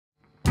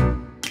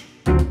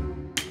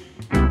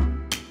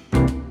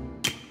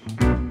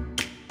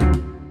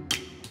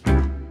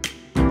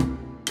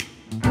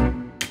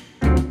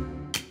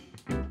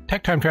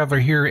Tech Time Traveler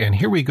here, and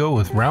here we go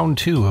with round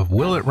 2 of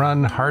Will It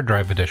Run Hard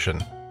Drive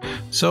Edition.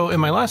 So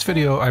in my last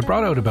video, I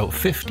brought out about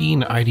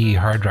 15 IDE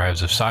hard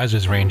drives of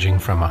sizes ranging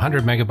from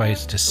 100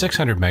 megabytes to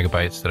 600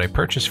 megabytes that I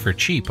purchased for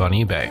cheap on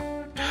eBay.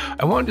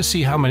 I wanted to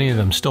see how many of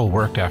them still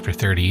worked after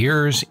 30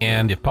 years,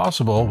 and if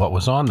possible, what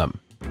was on them.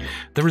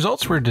 The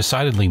results were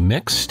decidedly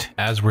mixed,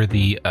 as were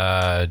the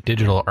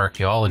digital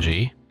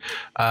archaeology.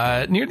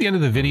 Near the end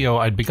of the video,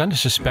 I'd begun to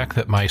suspect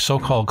that my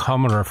so-called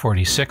Commodore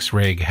 46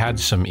 rig had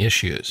some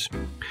issues.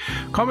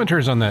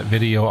 Commenters on that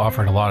video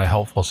offered a lot of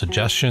helpful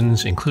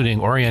suggestions, including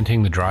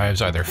orienting the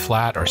drives either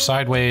flat or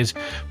sideways,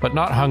 but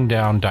not hung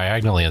down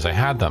diagonally as I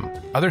had them.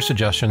 Other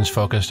suggestions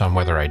focused on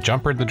whether I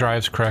jumpered the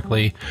drives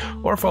correctly,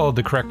 or followed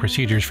the correct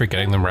procedures for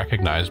getting them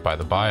recognized by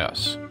the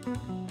BIOS.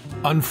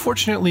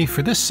 Unfortunately,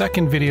 for this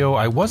second video,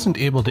 I wasn't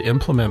able to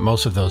implement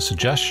most of those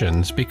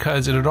suggestions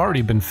because it had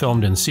already been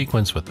filmed in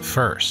sequence with the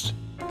first.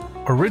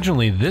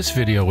 Originally, this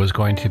video was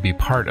going to be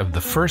part of the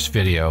first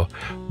video,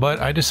 but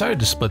I decided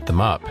to split them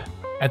up.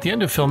 At the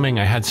end of filming,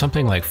 I had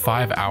something like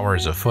 5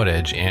 hours of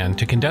footage, and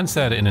to condense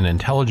that in an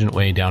intelligent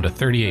way down to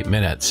 38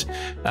 minutes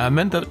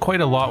meant that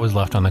quite a lot was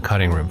left on the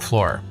cutting room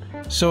floor.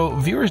 So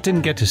viewers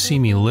didn't get to see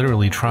me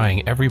literally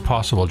trying every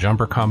possible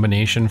jumper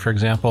combination, for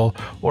example,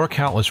 or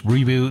countless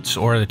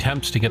reboots or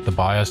attempts to get the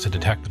BIOS to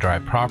detect the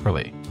drive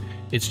properly.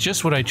 It's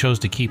just what I chose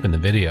to keep in the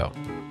video.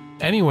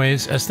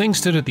 Anyways, as things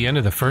stood at the end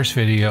of the first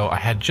video, I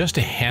had just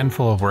a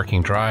handful of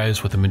working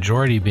drives, with the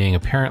majority being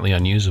apparently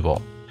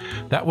unusable.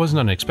 That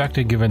wasn't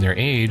unexpected given their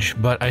age,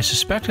 but I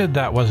suspected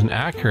that wasn't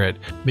accurate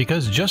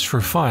because just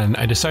for fun,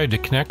 I decided to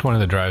connect one of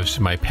the drives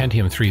to my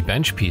Pentium 3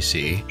 bench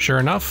PC. Sure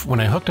enough, when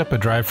I hooked up a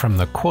drive from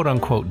the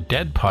quote-unquote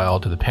dead pile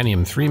to the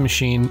Pentium 3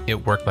 machine,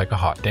 it worked like a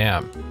hot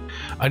damn.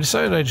 I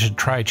decided I should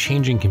try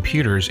changing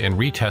computers and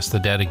retest the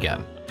dead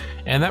again.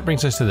 And that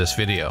brings us to this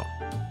video.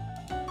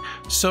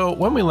 So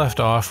when we left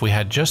off, we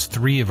had just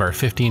 3 of our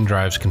 15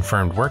 drives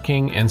confirmed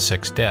working and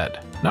 6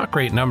 dead. Not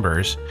great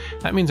numbers.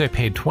 That means I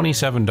paid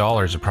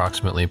 $27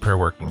 approximately per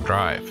working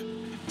drive.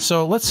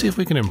 So let's see if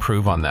we can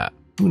improve on that.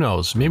 Who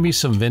knows, maybe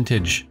some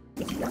vintage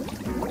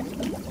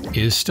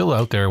is still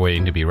out there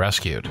waiting to be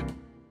rescued.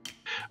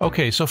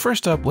 Okay, so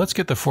first up, let's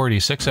get the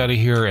 46 out of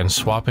here and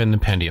swap in the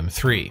Pentium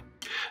 3.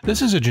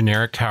 This is a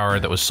generic tower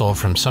that was sold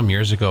from some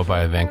years ago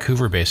by a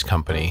Vancouver-based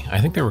company. I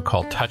think they were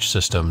called Touch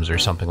Systems or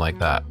something like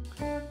that.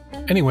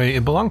 Anyway,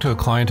 it belonged to a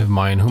client of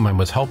mine whom I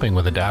was helping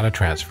with a data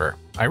transfer.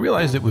 I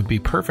realized it would be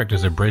perfect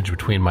as a bridge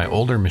between my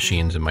older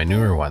machines and my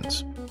newer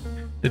ones.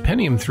 The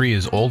Pentium 3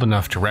 is old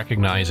enough to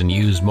recognize and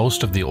use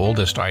most of the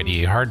oldest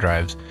IDE hard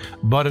drives,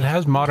 but it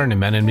has modern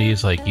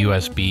amenities like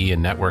USB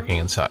and networking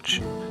and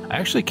such. I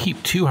actually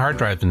keep 2 hard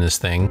drives in this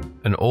thing,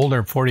 an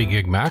older 40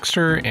 gig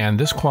Maxter and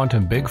this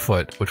Quantum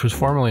Bigfoot, which was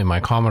formerly my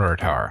Commodore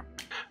tower.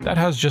 That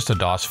has just a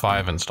DOS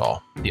 5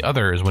 install. The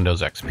other is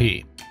Windows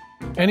XP.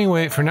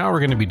 Anyway, for now we're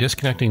going to be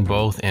disconnecting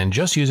both and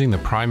just using the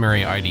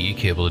primary IDE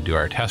cable to do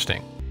our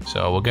testing.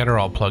 So we'll get her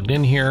all plugged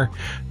in here.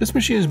 This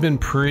machine has been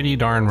pretty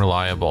darn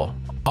reliable.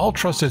 I'll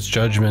trust its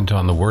judgment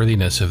on the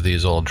worthiness of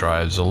these old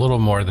drives a little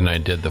more than I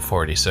did the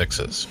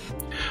 46s.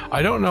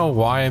 I don't know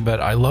why, but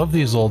I love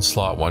these old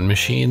slot 1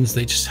 machines.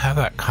 They just have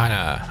that kind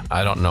of,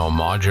 I don't know,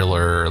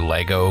 modular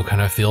Lego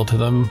kind of feel to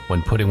them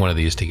when putting one of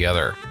these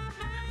together.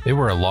 They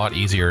were a lot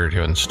easier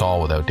to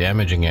install without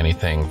damaging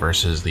anything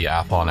versus the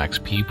Athlon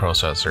XP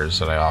processors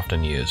that I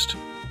often used.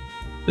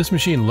 This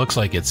machine looks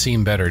like it's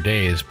seen better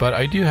days, but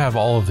I do have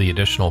all of the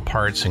additional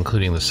parts,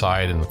 including the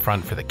side and the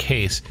front for the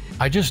case.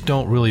 I just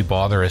don't really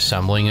bother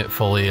assembling it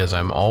fully, as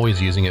I'm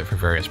always using it for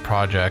various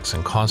projects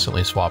and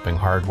constantly swapping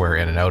hardware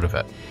in and out of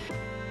it.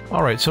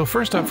 Alright, so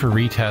first up for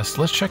retest,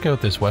 let's check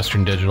out this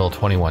Western Digital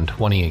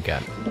 2120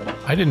 again.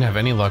 I didn't have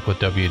any luck with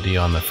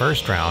WD on the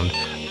first round,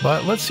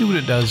 but let's see what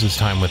it does this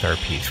time with our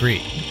P3.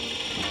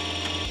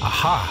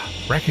 Aha!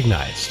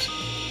 Recognized.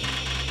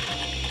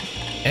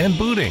 And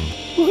booting!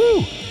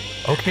 Woohoo!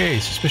 Okay,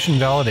 suspicion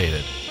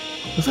validated.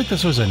 Looks like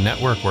this was a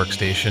network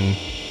workstation,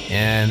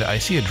 and I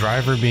see a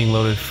driver being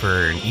loaded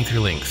for an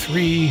Etherlink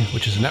 3,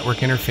 which is a network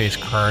interface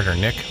card or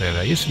NIC that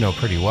I used to know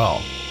pretty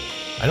well.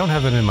 I don't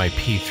have it in my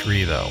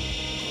P3 though.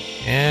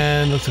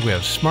 And looks like we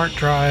have Smart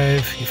Drive.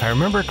 If I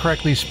remember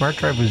correctly, Smart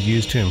Drive was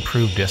used to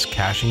improve disk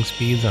caching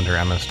speeds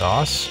under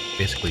MS-DOS,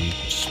 basically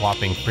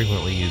swapping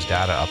frequently used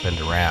data up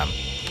into RAM.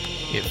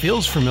 It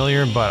feels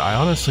familiar, but I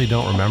honestly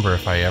don't remember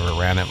if I ever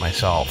ran it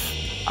myself.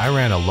 I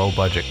ran a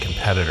low-budget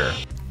competitor.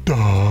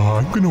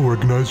 I'm gonna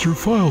organize your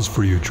files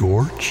for you,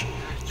 George.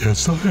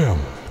 Yes, I am.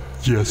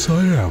 Yes,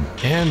 I am.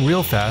 And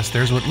real fast,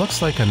 there's what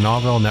looks like a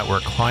Novell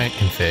network client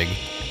config,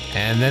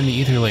 and then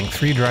the Etherlink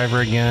 3 driver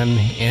again,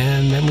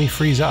 and then we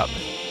freeze up.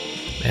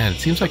 Man, it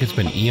seems like it's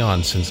been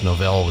eons since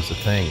Novell was a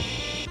thing.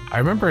 I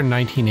remember in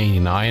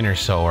 1989 or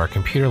so, our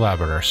computer lab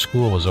at our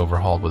school was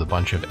overhauled with a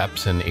bunch of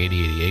Epson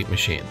 8088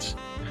 machines.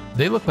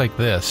 They look like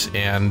this,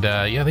 and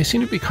yeah, they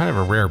seem to be kind of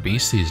a rare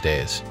beast these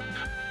days.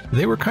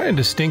 They were kind of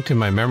distinct in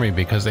my memory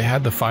because they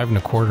had the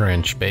 5¼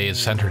 inch bays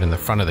centered in the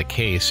front of the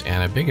case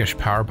and a biggish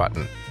power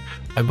button.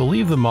 I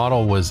believe the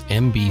model was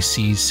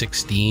MBC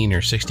 16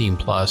 or 16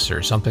 Plus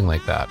or something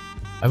like that.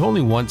 I've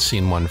only once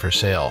seen one for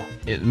sale.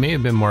 It may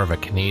have been more of a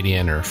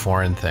Canadian or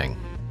foreign thing.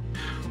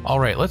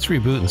 Alright, let's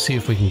reboot and see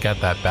if we can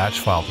get that batch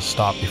file to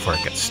stop before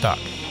it gets stuck.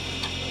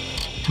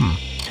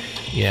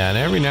 Yeah, and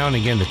every now and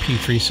again the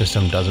P3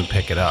 system doesn't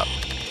pick it up.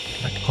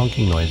 That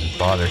clunking noise is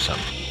bothersome.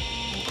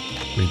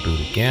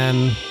 Reboot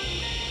again.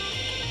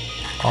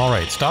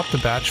 Alright, stop the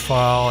batch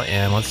file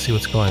and let's see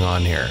what's going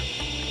on here.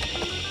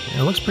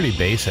 It looks pretty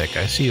basic.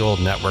 I see old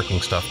networking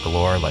stuff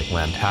galore like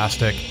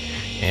Lantastic.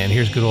 And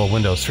here's good old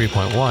Windows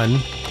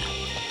 3.1.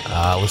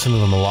 Listen to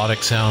the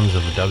melodic sounds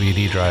of the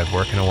WD drive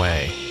working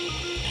away.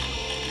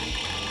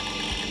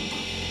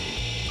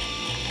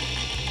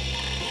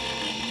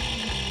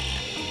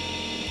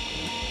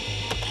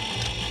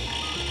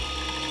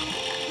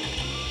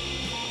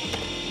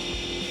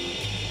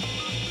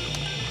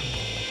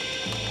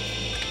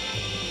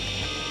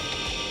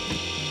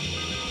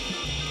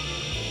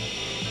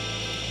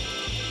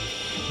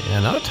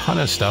 And not a ton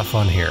of stuff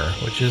on here,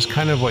 which is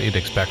kind of what you'd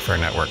expect for a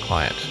network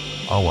client.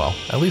 Oh well,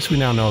 at least we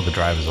now know the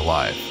drive is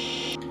alive.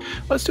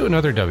 Let's do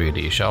another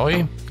WD, shall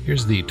we?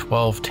 Here's the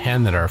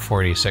 1210 that our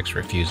 486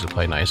 refused to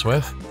play nice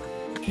with.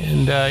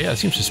 And yeah, it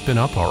seems to spin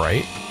up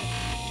alright.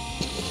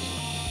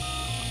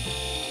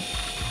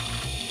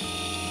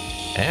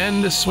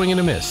 And a swing and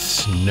a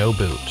miss, no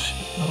boot.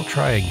 I'll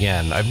try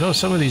again. I've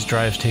noticed some of these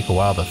drives take a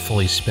while to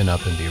fully spin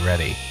up and be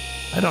ready.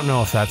 I don't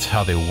know if that's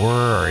how they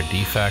were or a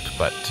defect,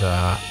 but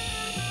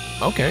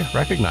okay,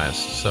 recognized.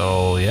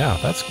 So yeah,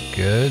 that's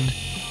good,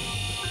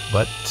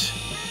 but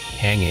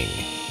hanging.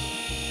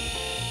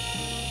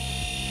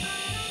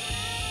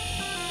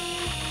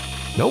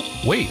 Nope,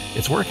 wait,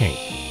 it's working.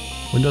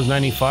 Windows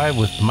 95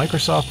 with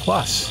Microsoft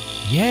Plus.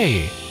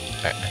 Yay,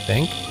 I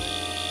think.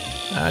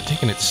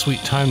 Taking its sweet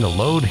time to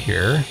load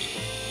here.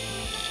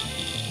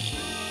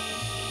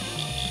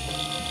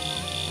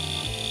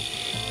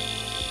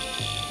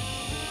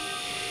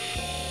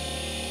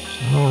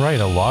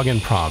 Alright, a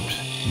login prompt.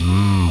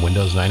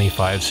 Windows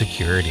 95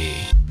 security.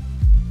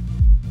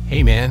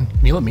 Hey man,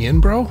 can you let me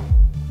in, bro?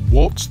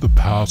 What's the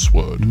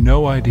password?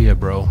 No idea,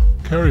 bro.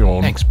 Carry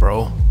on. Thanks,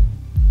 bro.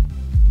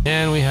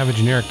 And we have a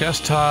generic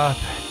desktop.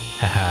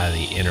 Haha,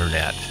 the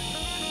internet.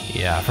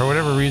 Yeah, for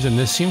whatever reason,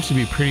 this seems to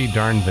be pretty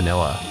darn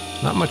vanilla.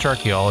 Not much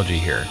archaeology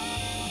here.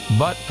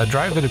 But a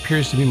drive that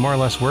appears to be more or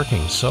less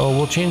working, so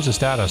we'll change the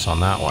status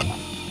on that one.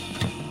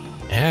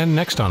 And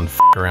next on F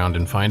around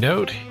and find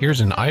out,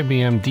 here's an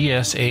IBM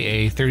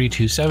DSAA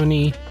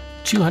 3270,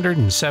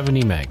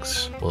 270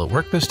 megs. Will it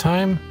work this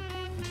time?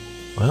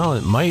 Well,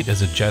 it might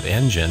as a jet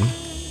engine.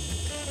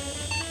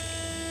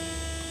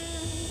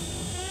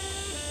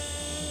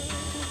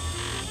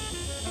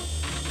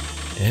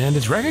 And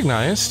it's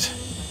recognized.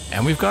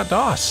 And we've got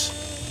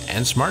DOS.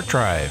 And Smart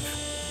Drive.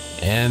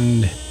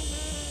 And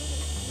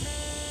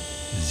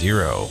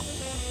 0.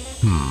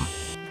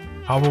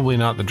 Probably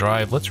not the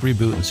drive. Let's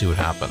reboot and see what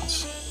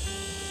happens.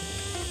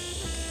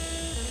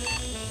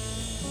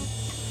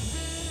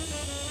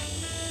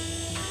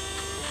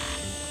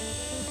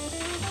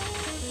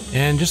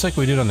 And just like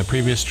we did on the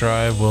previous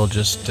drive, we'll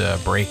just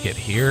break it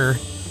here.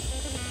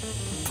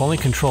 If only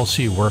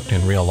Control-C worked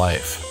in real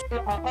life.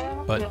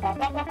 But...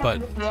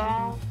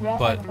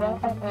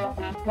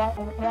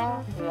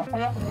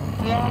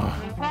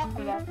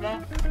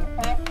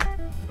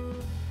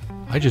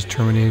 I just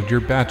terminated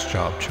your batch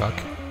job, Chuck.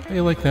 How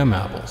you like them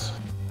apples?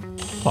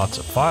 Lots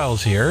of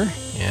files here,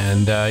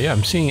 and yeah,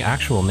 I'm seeing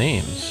actual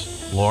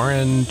names.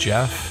 Lauren,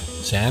 Jeff,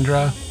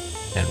 Sandra,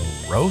 and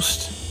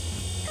Roast.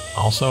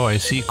 Also, I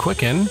see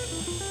Quicken.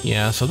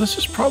 Yeah, so this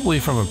is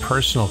probably from a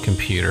personal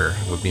computer,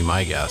 would be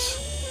my guess.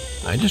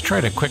 I just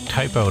tried a quick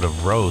type out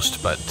of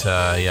Roast, but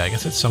yeah, I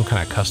guess it's some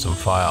kind of custom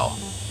file.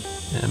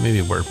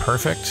 Maybe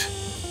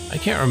WordPerfect? I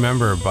can't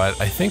remember, but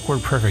I think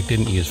WordPerfect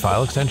didn't use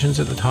file extensions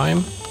at the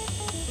time.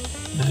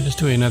 Just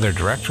doing another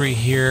directory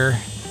here.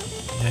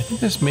 I think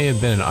this may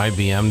have been an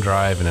IBM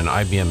drive and an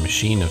IBM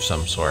machine of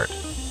some sort.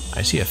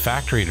 I see a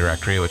factory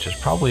directory, which is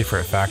probably for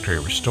a factory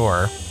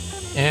restore.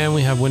 And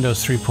we have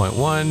Windows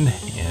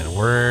 3.1 and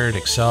Word,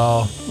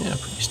 Excel, yeah,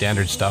 pretty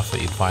standard stuff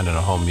that you'd find on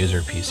a home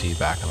user PC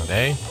back in the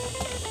day.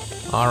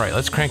 Alright,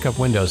 let's crank up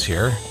Windows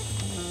here.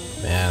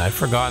 Man, I've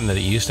forgotten that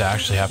it used to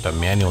actually have to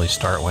manually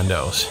start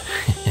Windows.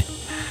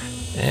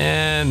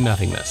 And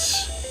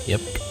nothingness. Yep,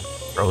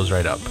 froze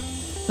right up.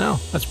 No,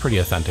 that's pretty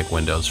authentic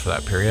Windows for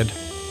that period.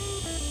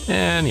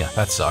 And yeah,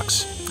 that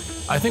sucks.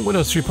 I think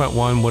Windows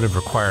 3.1 would have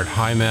required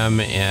high mem,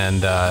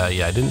 and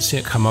yeah, I didn't see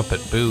it come up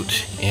at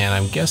boot, and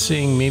I'm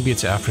guessing maybe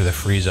it's after the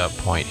freeze up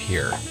point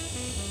here.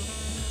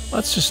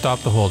 Let's just stop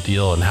the whole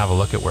deal and have a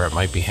look at where it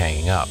might be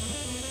hanging up.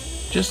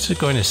 Just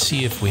going to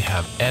see if we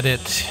have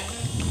edit.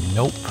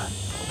 Nope.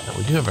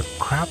 We do have a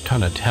crap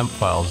ton of temp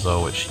files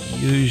though, which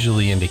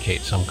usually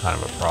indicate some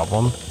kind of a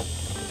problem.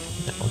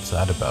 What's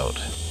that about?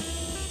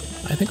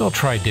 I think I'll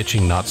try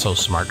ditching Not So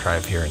Smart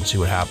Drive here and see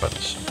what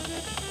happens.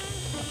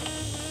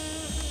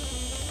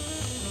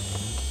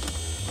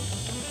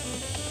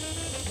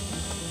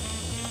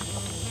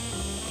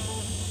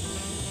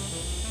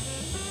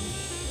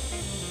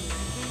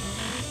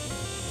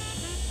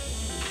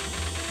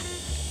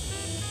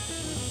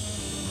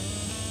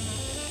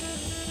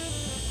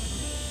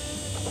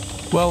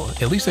 Well,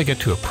 at least I get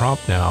to a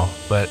prompt now,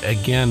 but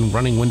again,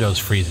 running Windows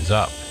freezes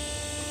up.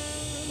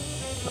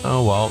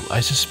 Oh well,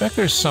 I suspect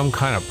there's some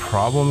kind of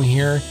problem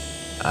here.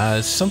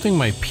 Something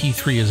my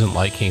P3 isn't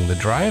liking. The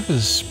drive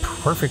is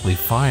perfectly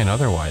fine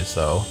otherwise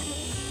though.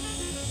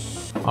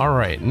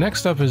 Alright,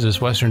 next up is this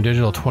Western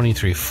Digital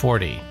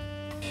 2340.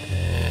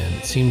 And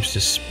it seems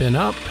to spin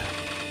up,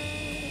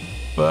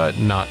 but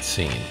not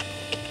seen.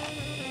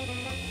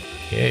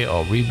 Okay,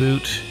 I'll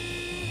reboot.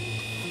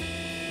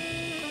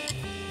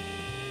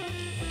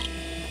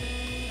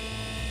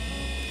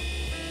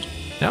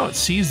 Now it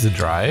sees the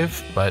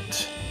drive,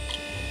 but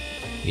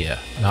yeah,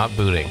 not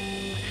booting.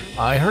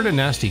 I heard a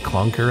nasty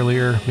clunk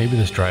earlier. Maybe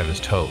this drive is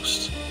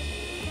toast.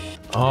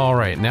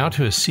 Alright, now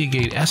to a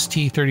Seagate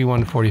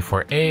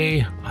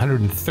ST3144a,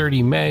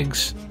 130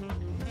 megs.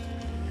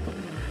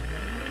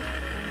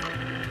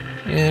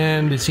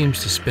 And it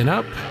seems to spin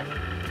up.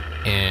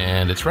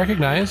 And it's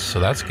recognized, so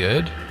that's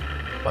good.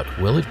 But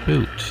will it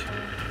boot?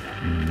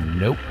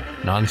 Nope,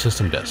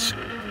 non-system disk.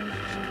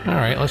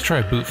 Alright, let's try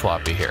a boot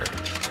floppy here.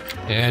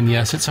 And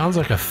yes, it sounds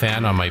like a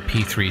fan on my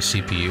P3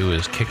 CPU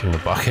is kicking the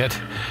bucket.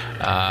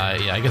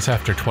 Yeah, I guess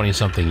after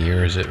 20-something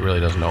years, it really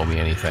doesn't owe me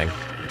anything.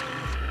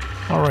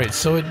 Alright,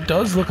 so it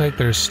does look like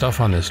there's stuff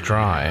on this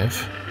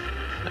drive.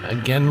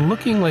 Again,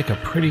 looking like a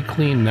pretty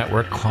clean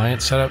network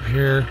client setup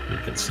here. You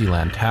can see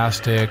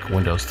Lantastic,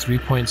 Windows 3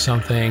 point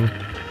something.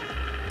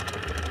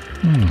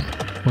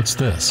 What's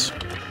this?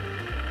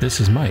 This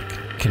is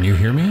Mike. Can you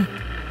hear me?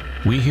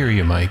 We hear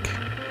you, Mike.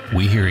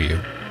 We hear you.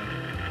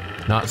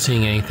 Not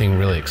seeing anything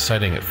really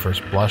exciting at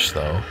first blush,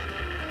 though.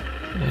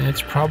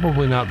 It's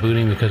probably not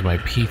booting because my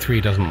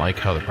P3 doesn't like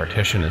how the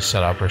partition is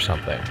set up or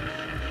something.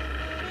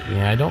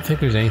 Yeah, I don't think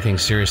there's anything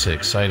seriously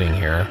exciting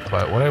here,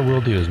 but what I will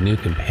do is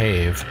nuke and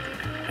pave.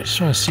 I just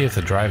want to see if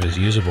the drive is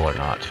usable or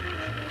not.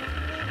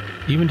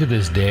 Even to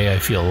this day, I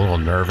feel a little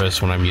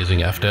nervous when I'm using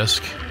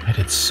FDisk. I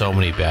did so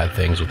many bad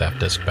things with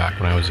FDisk back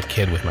when I was a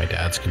kid with my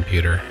dad's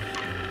computer.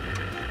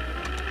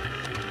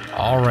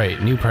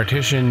 Alright, new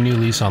partition, new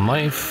lease on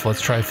life. Let's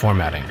try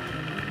formatting.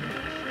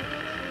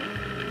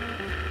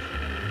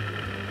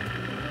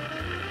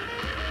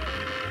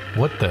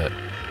 What the?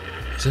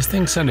 Is this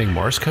thing sending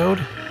Morse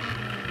code?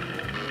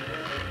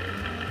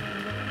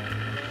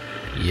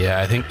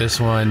 Yeah, I think this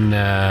one,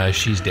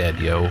 she's dead,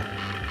 yo.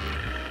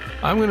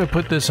 I'm gonna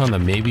put this on the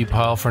maybe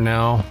pile for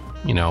now.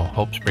 You know,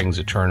 hope springs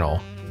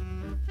eternal.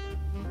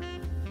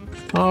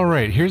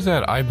 Alright, here's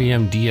that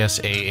IBM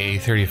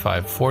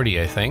DSAA3540,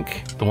 I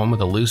think. The one with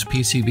the loose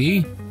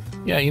PCB.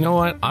 Yeah, you know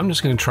what? I'm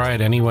just gonna try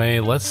it anyway.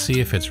 Let's see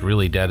if it's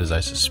really dead as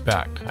I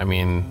suspect. I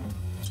mean,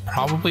 it's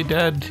probably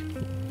dead.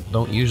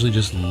 Don't usually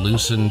just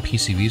loosen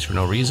PCBs for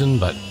no reason,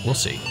 but we'll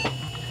see.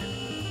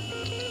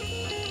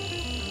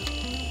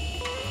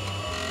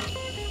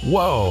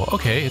 Whoa,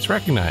 okay, it's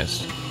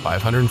recognized.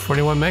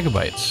 541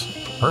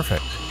 megabytes.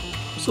 Perfect.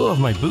 Still have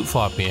my boot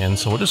floppy in,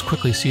 so we'll just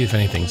quickly see if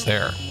anything's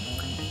there.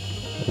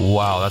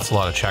 Wow, that's a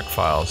lot of check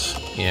files.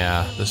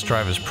 Yeah, this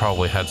drive has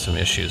probably had some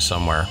issues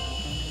somewhere.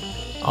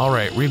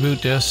 Alright,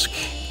 reboot disk,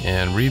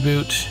 and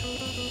reboot.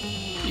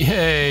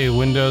 Yay,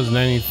 Windows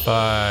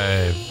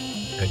 95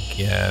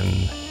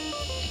 again.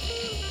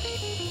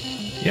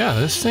 Yeah,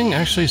 this thing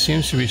actually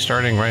seems to be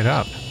starting right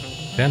up.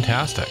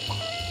 Fantastic.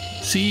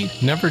 See,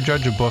 never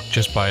judge a book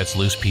just by its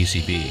loose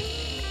PCB.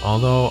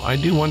 Although, I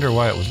do wonder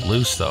why it was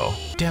loose though.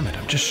 Damn it,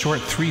 I'm just short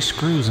 3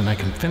 screws and I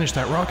can finish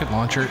that rocket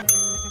launcher.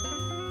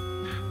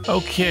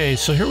 Okay,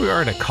 so here we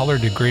are at a color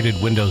degraded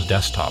Windows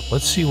desktop.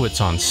 Let's see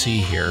what's on C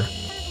here.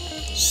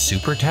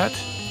 Super Tet?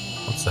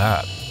 What's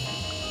that?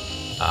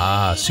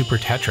 Ah, Super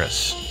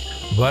Tetris.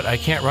 But I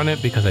can't run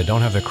it because I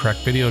don't have the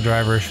correct video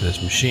drivers for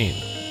this machine.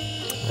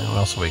 And what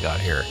else have we got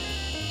here?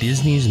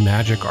 Disney's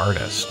Magic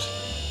Artist.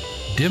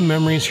 Dim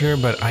memories here,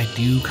 but I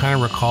do kind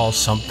of recall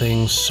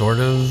something sort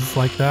of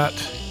like that.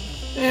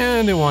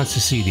 And it wants a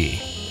CD.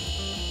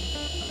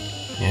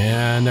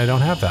 And I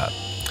don't have that.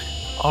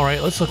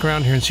 Alright, let's look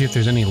around here and see if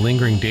there's any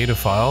lingering data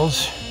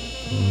files.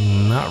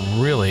 Not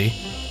really.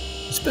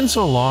 It's been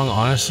so long,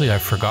 honestly,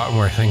 I've forgotten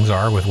where things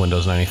are with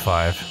Windows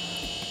 95.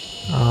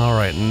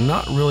 Alright,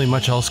 not really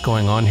much else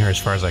going on here as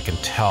far as I can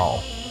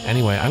tell.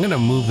 Anyway, I'm going to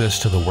move this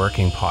to the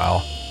working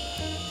pile.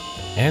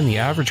 And the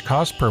average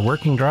cost per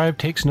working drive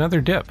takes another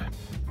dip.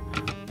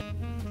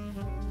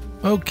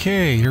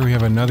 Okay, here we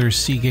have another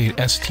Seagate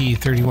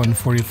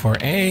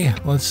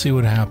ST3144a. Let's see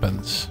what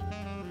happens.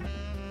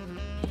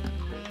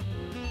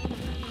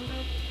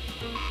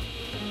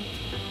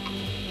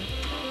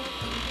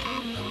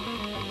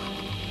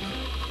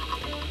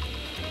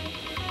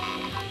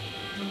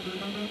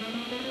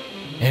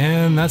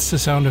 And that's the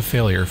sound of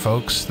failure,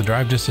 folks. The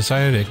drive just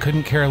decided it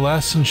couldn't care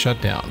less and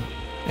shut down.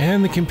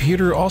 And the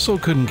computer also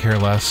couldn't care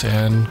less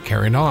and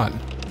carried on.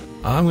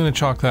 I'm going to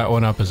chalk that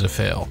one up as a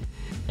fail.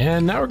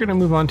 And now we're going to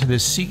move on to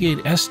this Seagate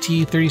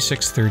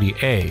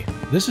ST3630a.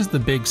 This is the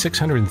big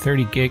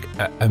 630 gig,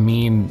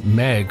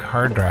 meg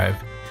hard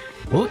drive.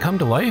 Will it come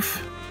to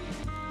life?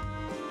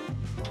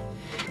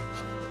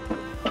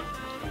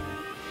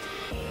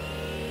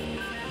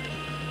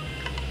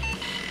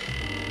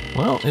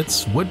 Well,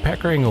 it's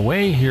woodpeckering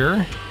away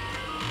here.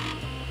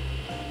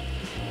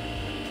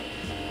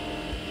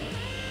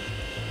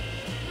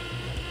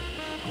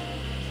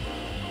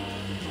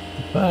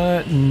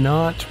 But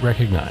not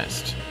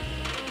recognized.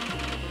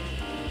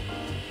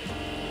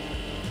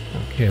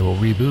 Okay, we'll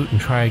reboot and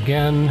try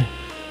again.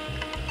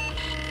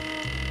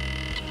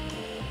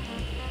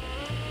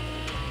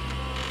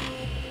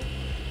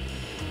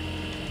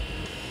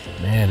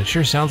 Man, it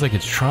sure sounds like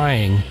it's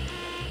trying.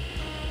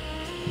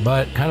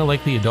 But kind of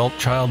like the adult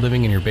child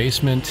living in your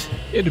basement,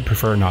 it'd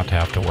prefer not to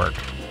have to work.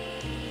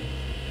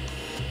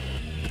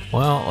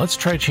 Well, let's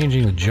try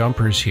changing the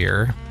jumpers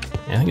here.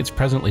 I think it's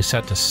presently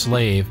set to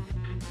slave,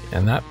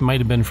 and that might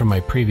have been from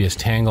my previous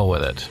tangle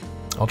with it.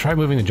 I'll try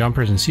moving the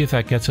jumpers and see if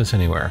that gets us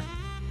anywhere.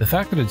 The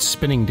fact that it's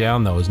spinning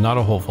down, though, is not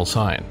a hopeful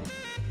sign.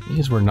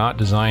 These were not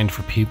designed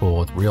for people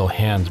with real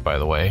hands, by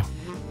the way.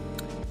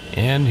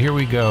 And here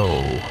we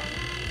go.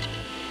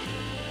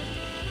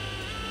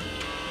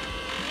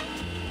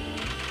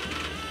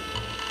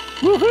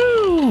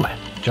 Woohoo!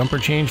 Jumper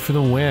change for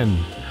the win.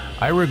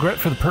 I regret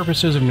for the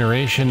purposes of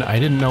narration I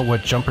didn't know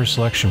what jumper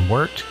selection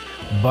worked,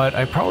 but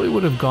I probably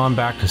would have gone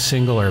back to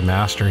single or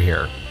master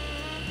here.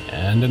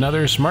 And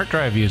another smart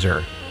drive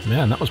user.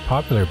 Man, that was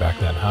popular back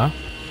then, huh?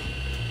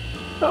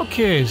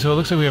 Okay, so it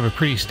looks like we have a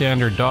pretty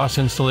standard DOS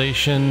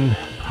installation,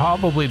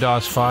 probably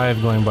DOS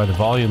 5 going by the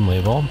volume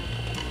label.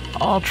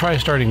 I'll try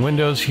starting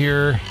Windows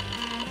here.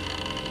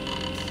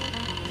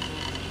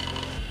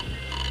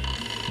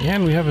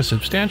 And we have a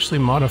substantially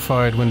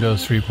modified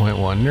Windows 3.1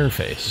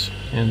 interface,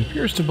 and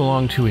appears to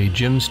belong to a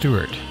Jim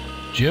Stewart.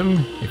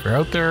 Jim, if you're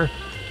out there...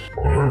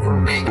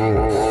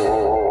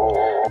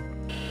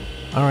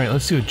 Alright,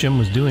 let's see what Jim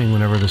was doing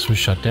whenever this was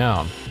shut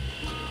down.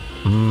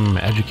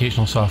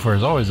 Educational software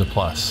is always a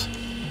plus.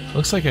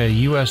 Looks like a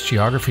US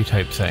geography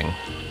type thing.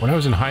 When I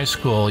was in high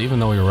school, even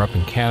though we were up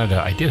in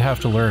Canada, I did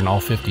have to learn all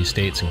 50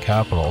 states and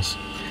capitals.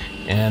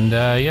 And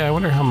yeah, I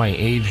wonder how my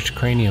aged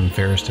cranium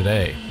fares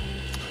today.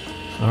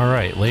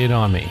 Alright, lay it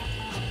on me.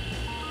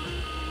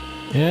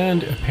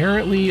 And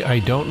apparently I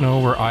don't know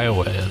where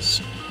Iowa is.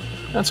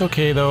 That's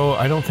okay though,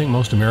 I don't think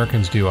most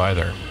Americans do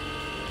either.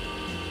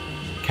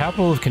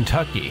 Capital of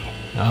Kentucky.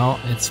 Well,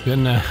 it's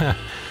been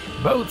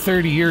about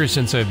 30 years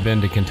since I've been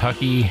to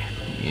Kentucky.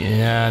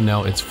 Yeah,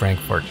 no, it's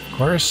Frankfort, of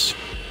course.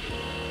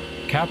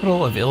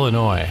 Capital of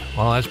Illinois.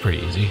 Well, that's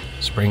pretty easy.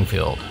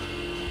 Springfield.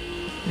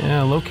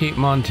 Yeah, locate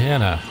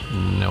Montana.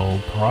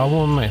 No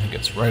problem, I think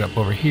it's right up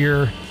over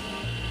here.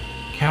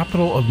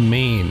 Capital of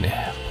Maine.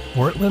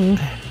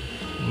 Portland?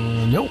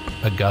 Nope.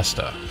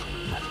 Augusta.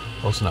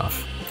 Close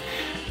enough.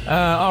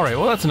 Alright,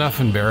 well that's enough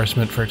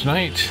embarrassment for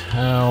tonight.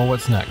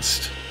 What's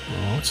next?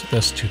 What's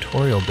this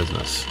tutorial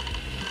business?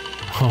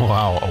 Oh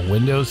wow, a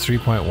Windows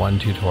 3.1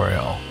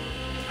 tutorial.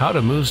 How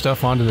to move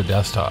stuff onto the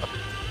desktop.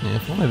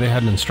 If only they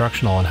had an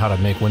instructional on how to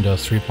make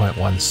Windows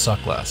 3.1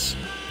 suck less.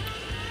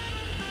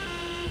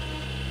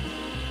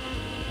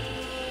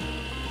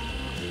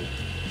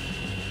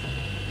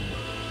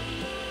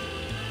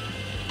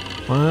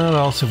 What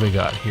else have we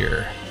got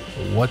here?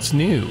 What's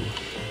new?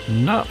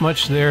 Not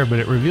much there, but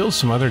it reveals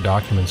some other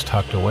documents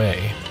tucked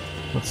away.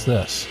 What's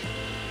this?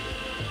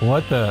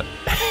 What the...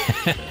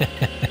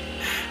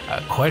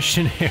 A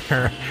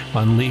questionnaire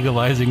on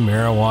legalizing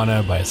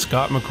marijuana by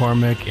Scott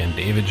McCormick and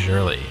David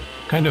Shirley.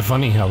 Kind of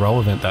funny how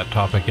relevant that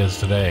topic is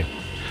today.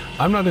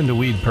 I'm not into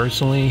weed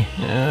personally.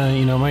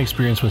 You know, my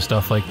experience with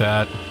stuff like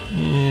that,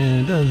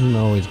 it doesn't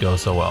always go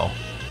so well.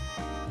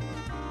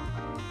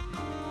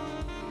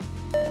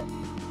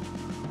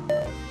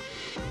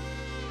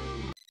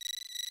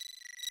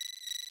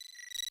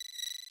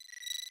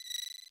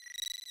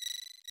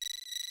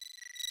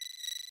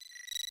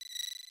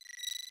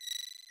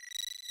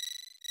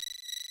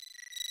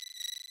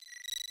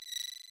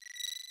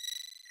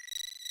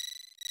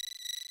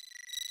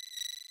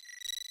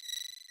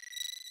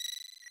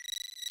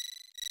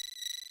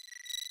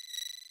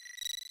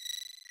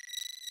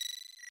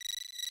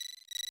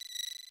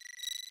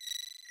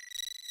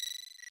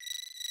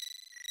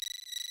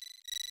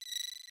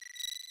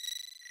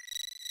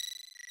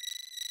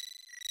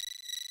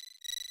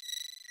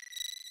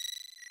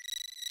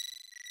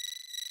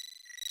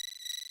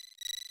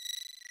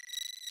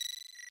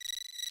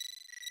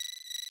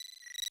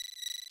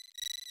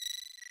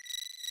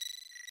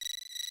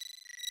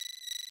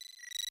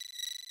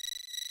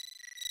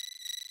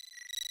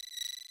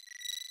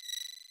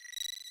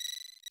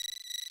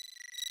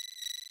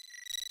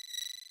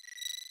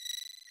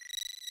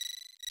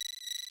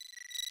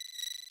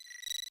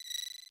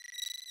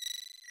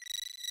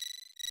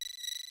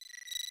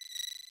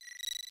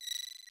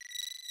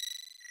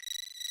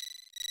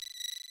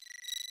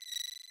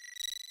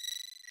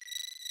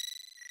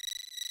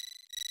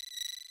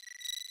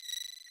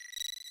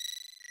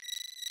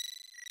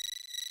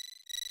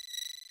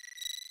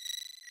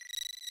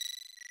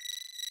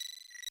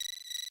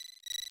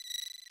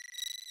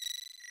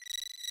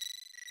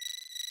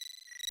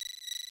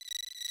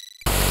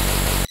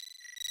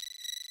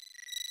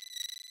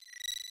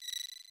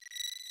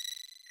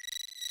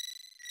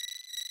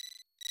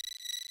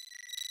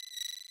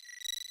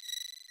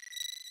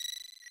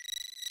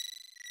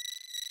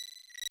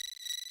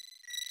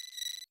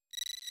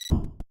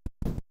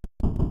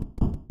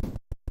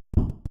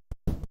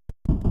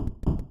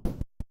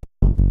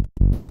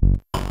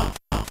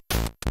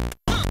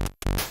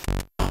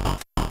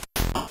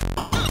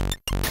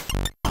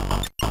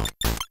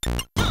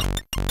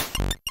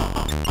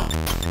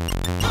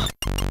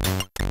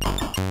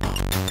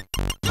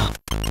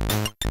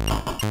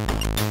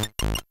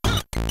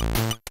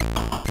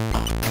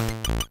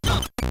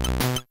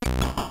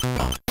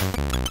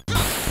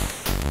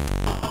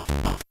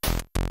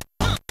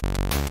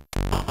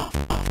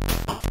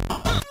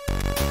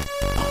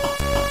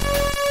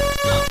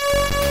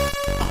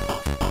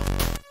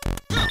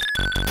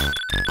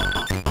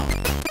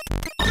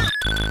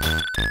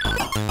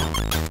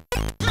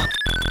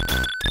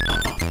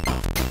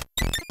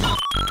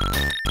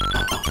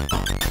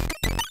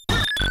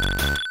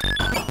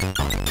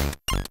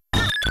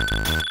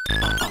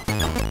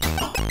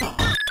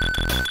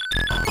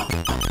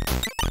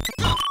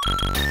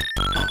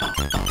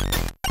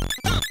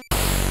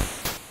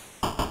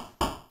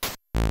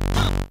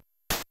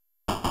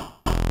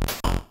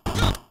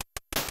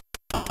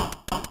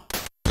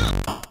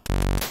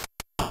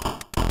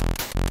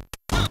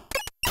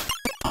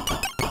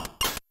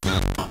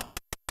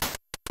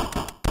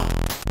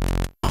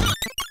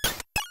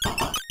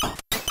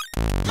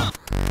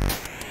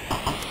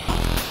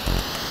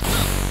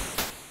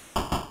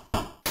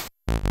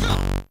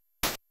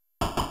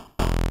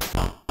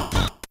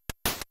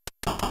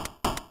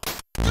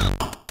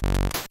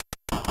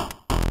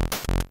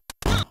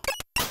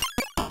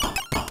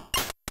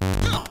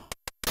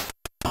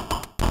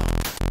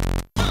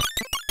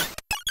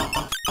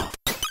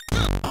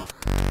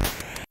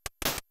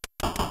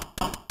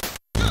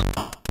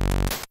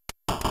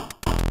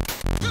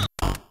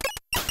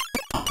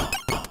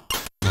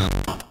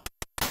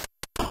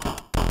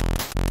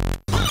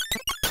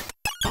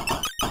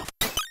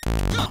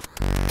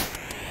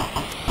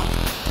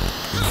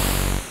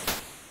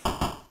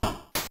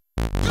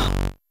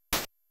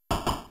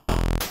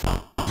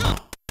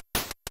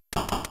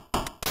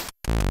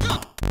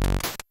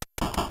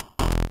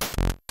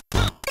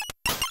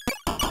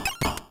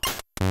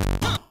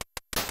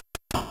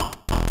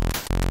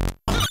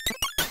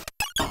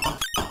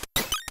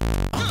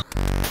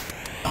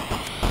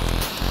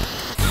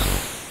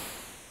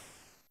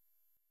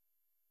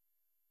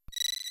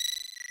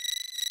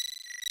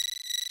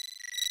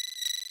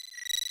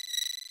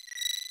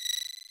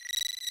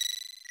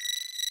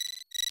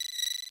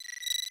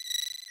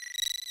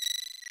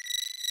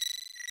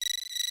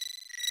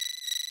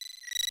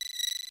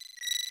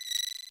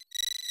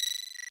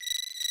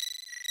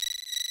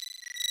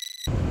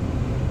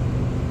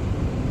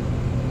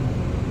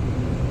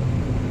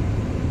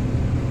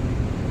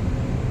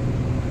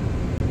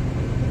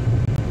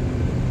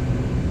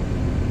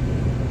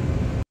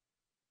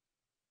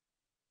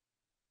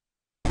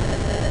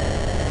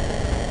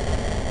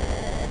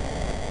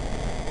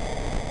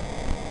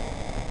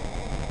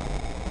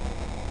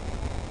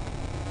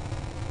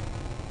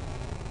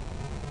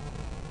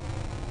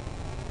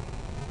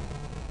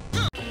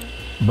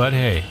 But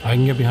hey, I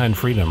can get behind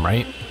freedom,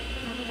 right?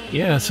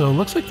 Yeah, so it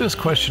looks like this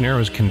questionnaire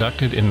was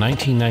conducted in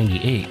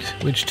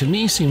 1998, which to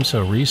me seems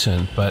so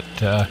recent, but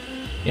yeah,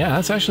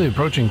 that's actually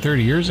approaching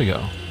 30 years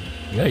ago.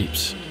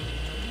 Yipes.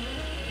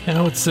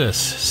 Now what's this?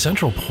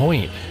 Central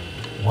Point.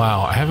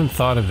 Wow, I haven't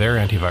thought of their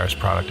antivirus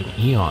product in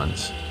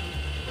eons.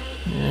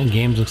 Yeah,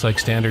 games looks like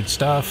standard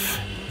stuff.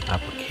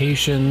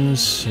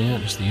 Applications, yeah,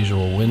 just the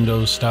usual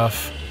Windows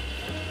stuff.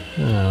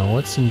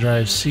 What's in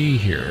Drive C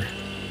here?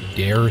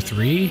 Dare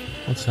 3?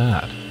 What's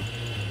that?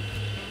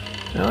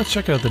 Now let's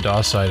check out the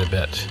DOS side a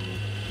bit.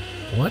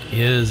 What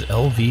is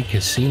LV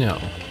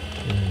Casino?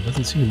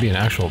 Doesn't seem to be an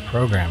actual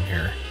program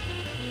here.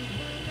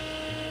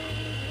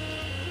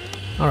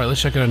 Alright,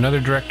 let's check out another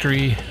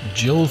directory,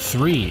 Jill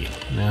 3.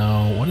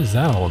 Now, what is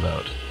that all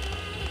about?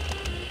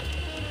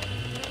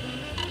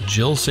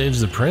 Jill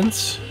Saves the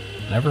Prince?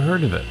 Never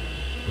heard of it.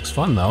 Looks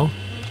fun though.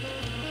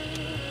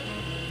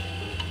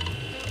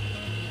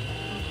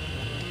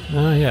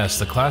 Oh yes,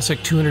 the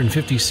classic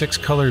 256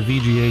 color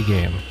VGA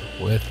game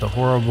with the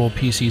horrible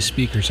PC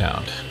speaker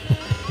sound.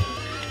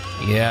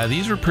 Yeah,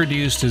 these were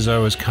produced as I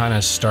was kind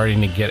of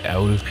starting to get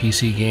out of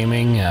PC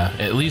gaming,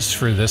 at least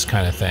for this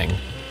kind of thing.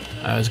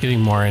 I was getting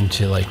more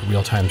into like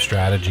real-time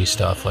strategy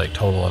stuff like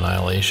Total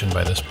Annihilation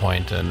by this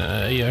point, and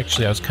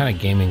actually I was kind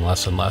of gaming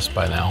less and less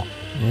by now.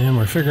 And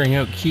we're figuring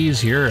out keys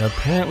here.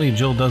 Apparently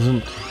Jill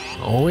doesn't...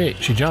 Oh wait,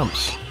 she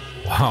jumps.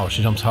 Wow,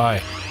 she jumps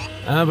high.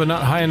 But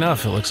not high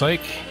enough, it looks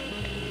like.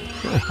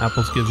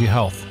 Apples gives you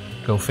health.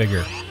 Go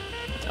figure.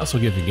 They also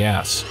give you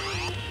gas.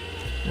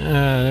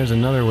 There's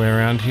another way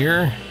around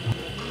here.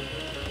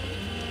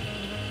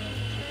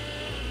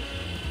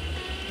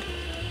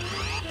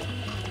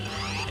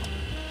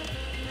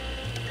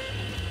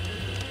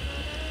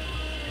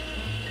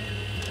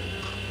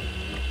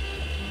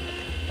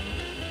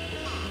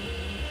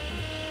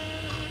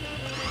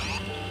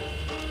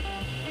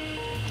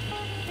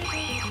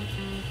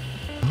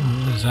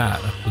 What is that?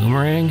 A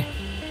boomerang?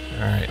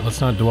 Alright, let's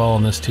not dwell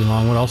on this too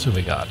long. What else have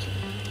we got?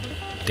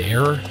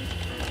 Dare?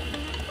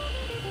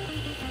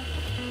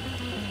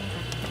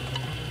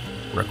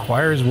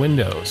 Requires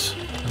Windows.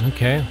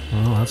 Okay,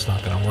 well that's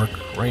not gonna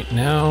work right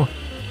now.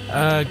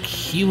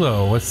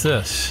 Kilo, what's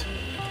this?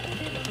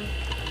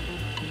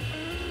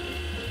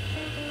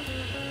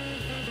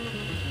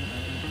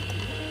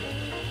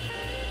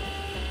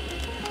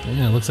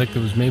 Yeah, it looks like it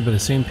was made by the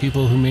same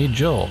people who made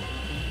Jill.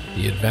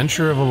 The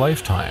Adventure of a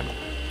Lifetime.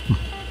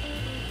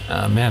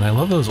 Man, I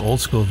love those old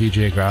school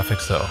VGA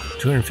graphics though.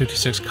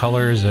 256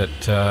 colors at,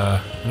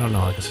 I don't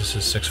know, I guess this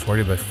is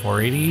 640 by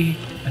 480,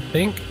 I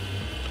think?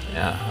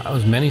 Yeah, I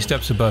was many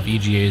steps above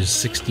EGA's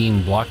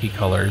 16 blocky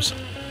colors,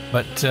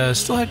 but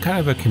still had kind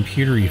of a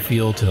computery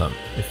feel to them,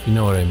 if you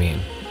know what I mean.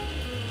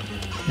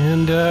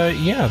 And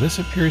yeah, this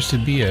appears to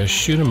be a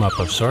shoot 'em up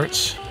of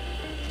sorts.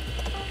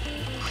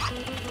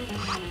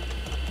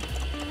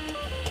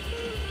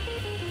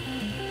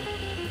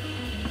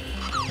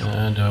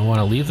 And do I want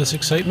to leave this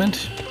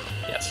excitement?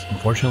 Yes,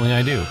 unfortunately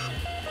I do.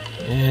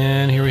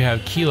 And here we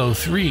have Kilo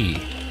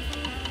 3.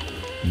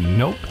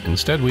 Nope,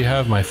 instead we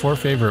have my 4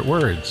 favorite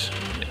words.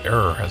 An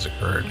error has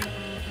occurred.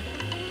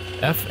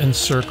 F and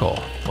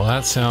circle. Well,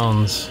 that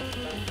sounds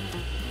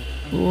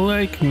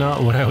like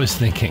not what I was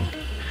thinking.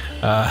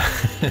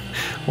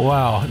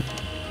 Wow.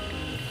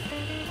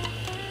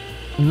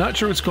 I'm not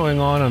sure what's going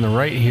on the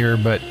right here,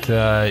 but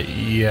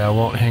yeah, I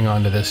won't hang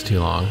on to this too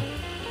long.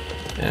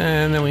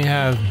 And then we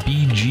have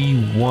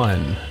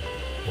BG1.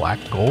 Black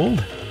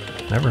Gold?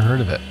 Never heard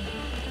of it.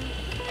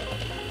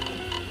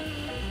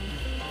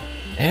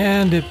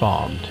 And it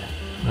bombed.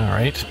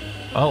 Alright.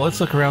 Well,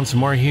 let's look around some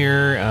more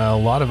here. A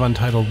lot of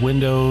untitled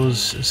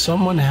Windows.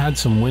 Someone had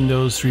some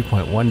Windows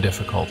 3.1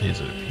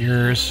 difficulties, it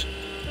appears.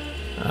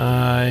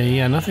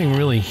 Yeah, nothing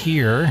really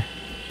here.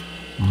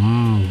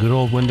 Good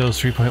old Windows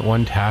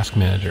 3.1 Task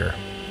Manager.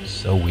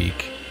 So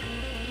weak.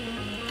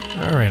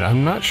 Alright,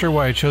 I'm not sure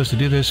why I chose to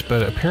do this,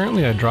 but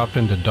apparently I dropped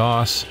into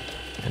DOS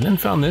and then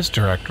found this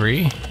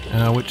directory,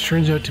 which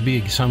turns out to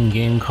be some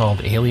game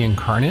called Alien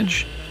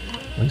Carnage.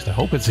 At least I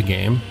hope it's a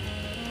game.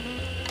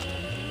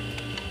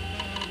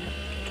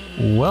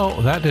 Well,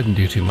 that didn't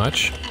do too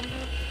much.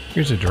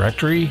 Here's a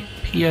directory,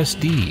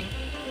 PSD,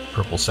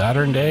 Purple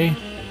Saturn Day.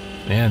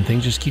 Man,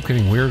 things just keep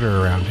getting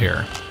weirder around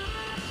here.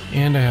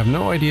 And I have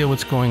no idea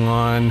what's going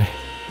on.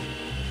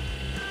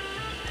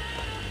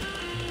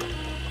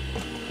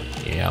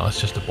 Yeah,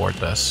 let's just abort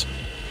this.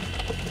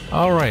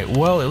 Alright,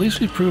 well, at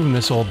least we've proven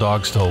this old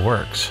dog still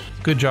works.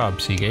 Good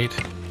job, Seagate.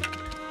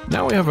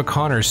 Now we have a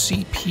Connor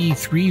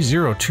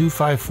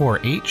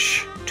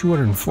CP30254H,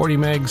 240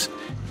 megs,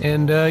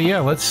 and yeah,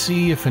 let's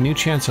see if a new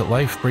chance at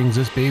life brings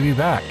this baby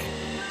back.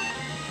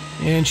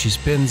 And she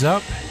spins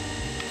up.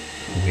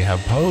 We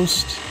have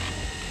post.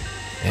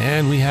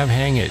 And we have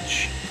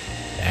hangage.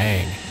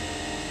 Dang.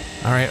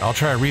 Alright, I'll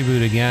try a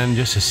reboot again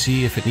just to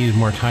see if it needed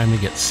more time to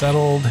get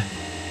settled.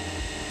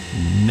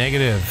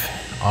 Negative.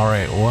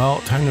 Alright,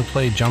 well, time to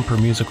play jumper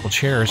musical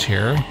chairs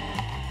here.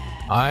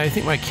 I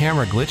think my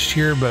camera glitched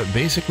here, but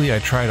basically I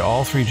tried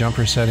all 3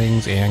 jumper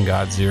settings and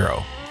got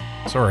 0.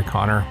 Sorry,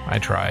 Connor, I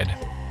tried.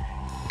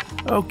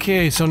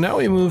 Okay, so now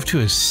we move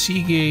to a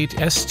Seagate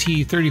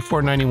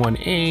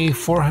ST3491a,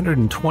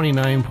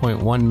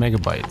 429.1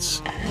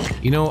 megabytes.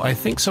 You know, I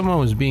think someone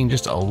was being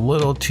just a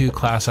little too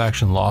class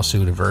action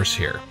lawsuit averse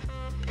here.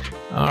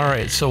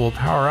 Alright, so we'll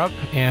power up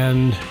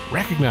and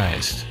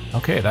recognized.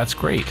 Okay, that's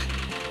great.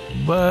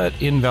 But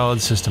invalid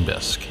system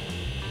disk.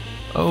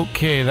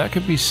 Okay, that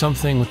could be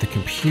something with the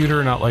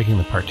computer not liking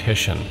the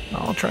partition.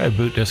 I'll try a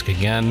boot disk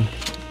again.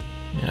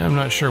 I'm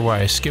not sure why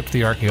I skipped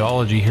the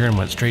archaeology here and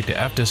went straight to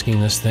F-disking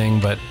this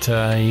thing, but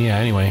yeah,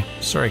 anyway.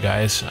 Sorry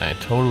guys, I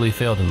totally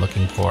failed in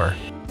looking for.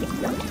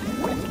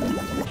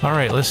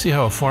 Alright, let's see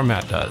how a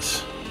format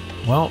does.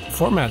 Well,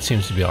 format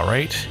seems to be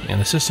alright,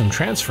 and the system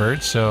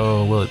transferred,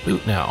 so will it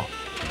boot now?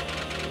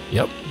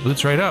 Yep,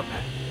 boots right up.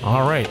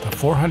 Alright, the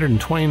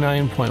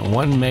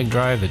 429.1 meg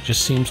drive that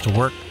just seems to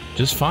work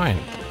just fine.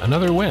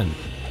 Another win.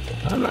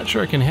 I'm not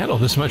sure I can handle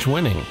this much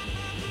winning.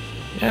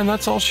 And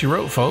that's all she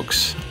wrote,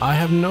 folks. I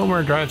have no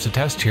more drives to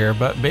test here,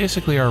 but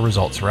basically our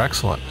results are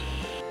excellent.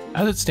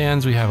 As it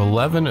stands, we have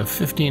 11 of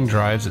 15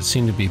 drives that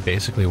seem to be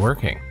basically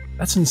working.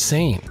 That's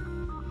insane.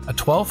 A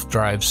 12th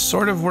drive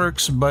sort of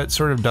works, but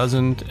sort of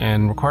doesn't,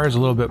 and requires a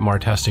little bit more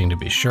testing to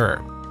be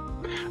sure.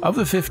 Of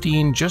the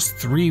 15, just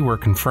 3 were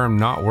confirmed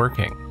not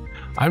working.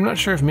 I'm not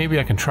sure if maybe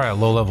I can try a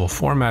low-level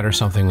format or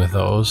something with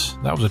those.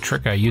 That was a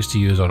trick I used to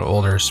use on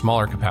older,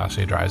 smaller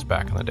capacity drives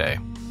back in the day.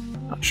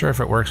 Not sure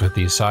if it works with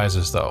these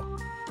sizes though.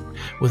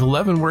 With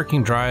 11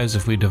 working drives,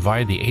 if we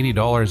divide the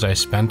 $80 I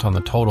spent on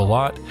the total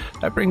lot,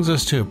 that brings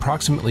us to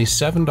approximately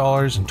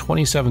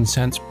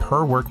 $7.27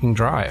 per working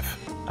drive.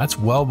 That's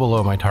well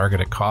below my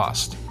targeted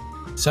cost.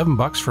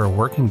 $7 for a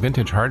working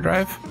vintage hard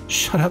drive?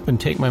 Shut up and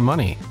take my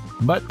money.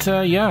 But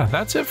yeah,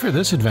 that's it for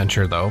this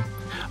adventure though.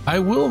 I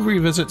will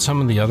revisit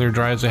some of the other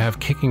drives I have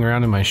kicking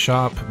around in my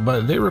shop,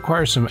 but they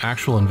require some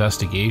actual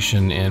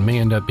investigation and may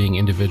end up being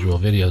individual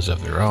videos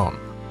of their own.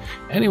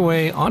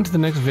 Anyway, on to the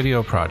next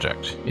video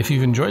project. If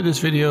you've enjoyed this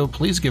video,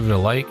 please give it a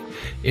like.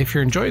 If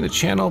you're enjoying the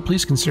channel,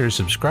 please consider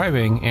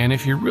subscribing, and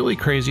if you're really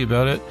crazy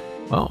about it,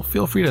 well,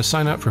 feel free to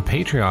sign up for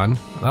Patreon.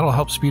 That'll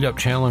help speed up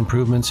channel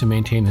improvements and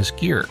maintain this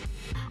gear.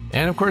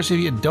 And of course, if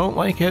you don't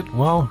like it,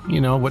 well,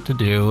 you know what to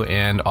do,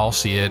 and I'll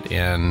see it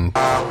in...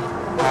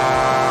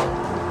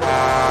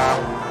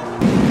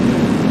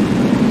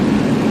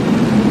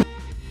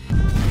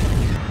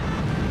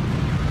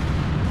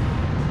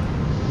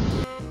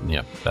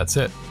 Yep, that's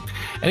it.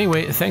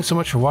 Anyway, thanks so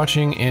much for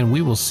watching, and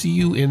we will see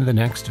you in the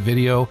next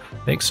video.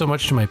 Thanks so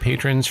much to my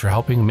patrons for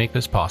helping make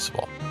this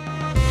possible.